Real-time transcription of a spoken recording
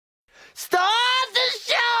Start the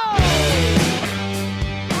show!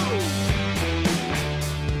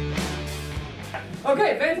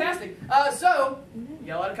 Okay, fantastic. So,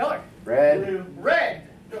 yell out a color. Red. Blue. Red.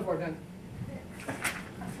 Go for it, then.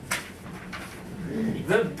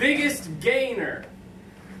 The biggest gainer.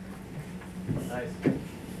 Nice.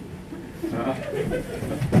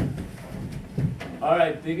 All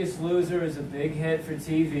right, Biggest Loser is a big hit for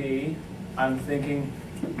TV. I'm thinking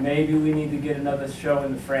maybe we need to get another show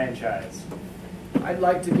in the franchise. I'd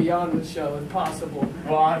like to be on the show if possible.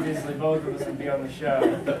 Well, obviously both of us would be on the show.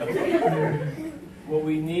 What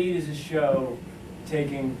we need is a show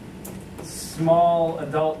taking small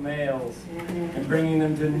adult males and bringing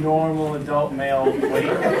them to normal adult male weight.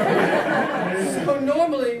 So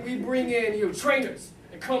normally we bring in, trainers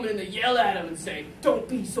that come in and yell at them and say, "Don't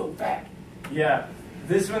be so fat." Yeah,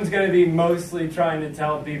 this one's going to be mostly trying to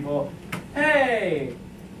tell people, hey,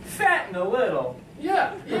 fatten a little.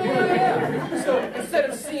 Yeah. So instead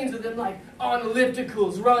of scenes of them like on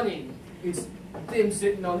ellipticals running, it's them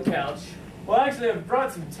sitting on the couch. Well, actually, I've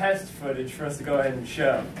brought some test footage for us to go ahead and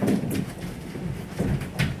show.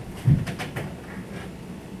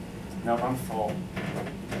 Nope, I'm full.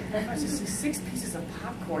 I just see 6 pieces of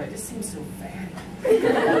popcorn. It just seems so fat.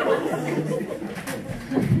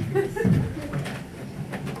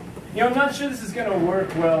 You know, I'm not sure this is going to work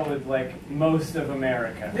well with, like, most of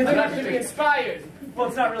America. They're not going to be inspired. Well,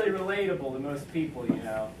 it's not really relatable to most people, you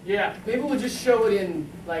know. Yeah, maybe we'll just show it in,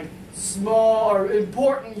 like, small or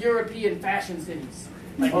important European fashion cities.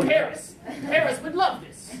 Like Paris. Paris would love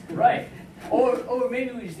this. Right. Or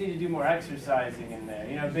maybe we just need to do more exercising in there.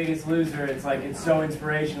 You know, Biggest Loser, it's like, it's so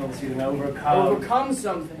inspirational to see them Overcome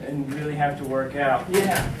something. and really have to work out.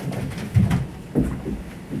 Yeah.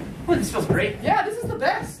 Well, this feels great. Yeah, this is the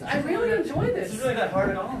best. I really enjoy this. This is really that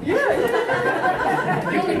hard at all. Yeah.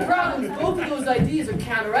 The only problem is both of those ideas are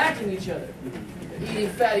counteracting each other. They're eating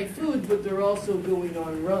fatty foods, but they're also going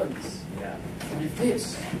on runs. Yeah. With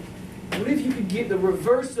this, what if you could get the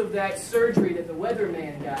reverse of that surgery that the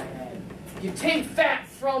weatherman guy had? You take fat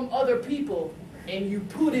from other people and you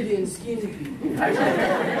put it in skinny people.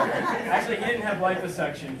 Actually, he didn't have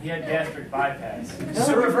liposuction. He had gastric bypass.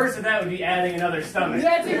 So the reverse of that would be adding another stomach.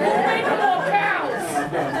 That's it. We'll make more cows.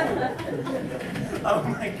 Oh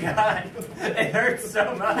my God. It hurts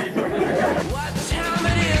so much. What time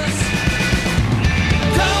it is?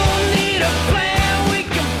 Don't need a plan.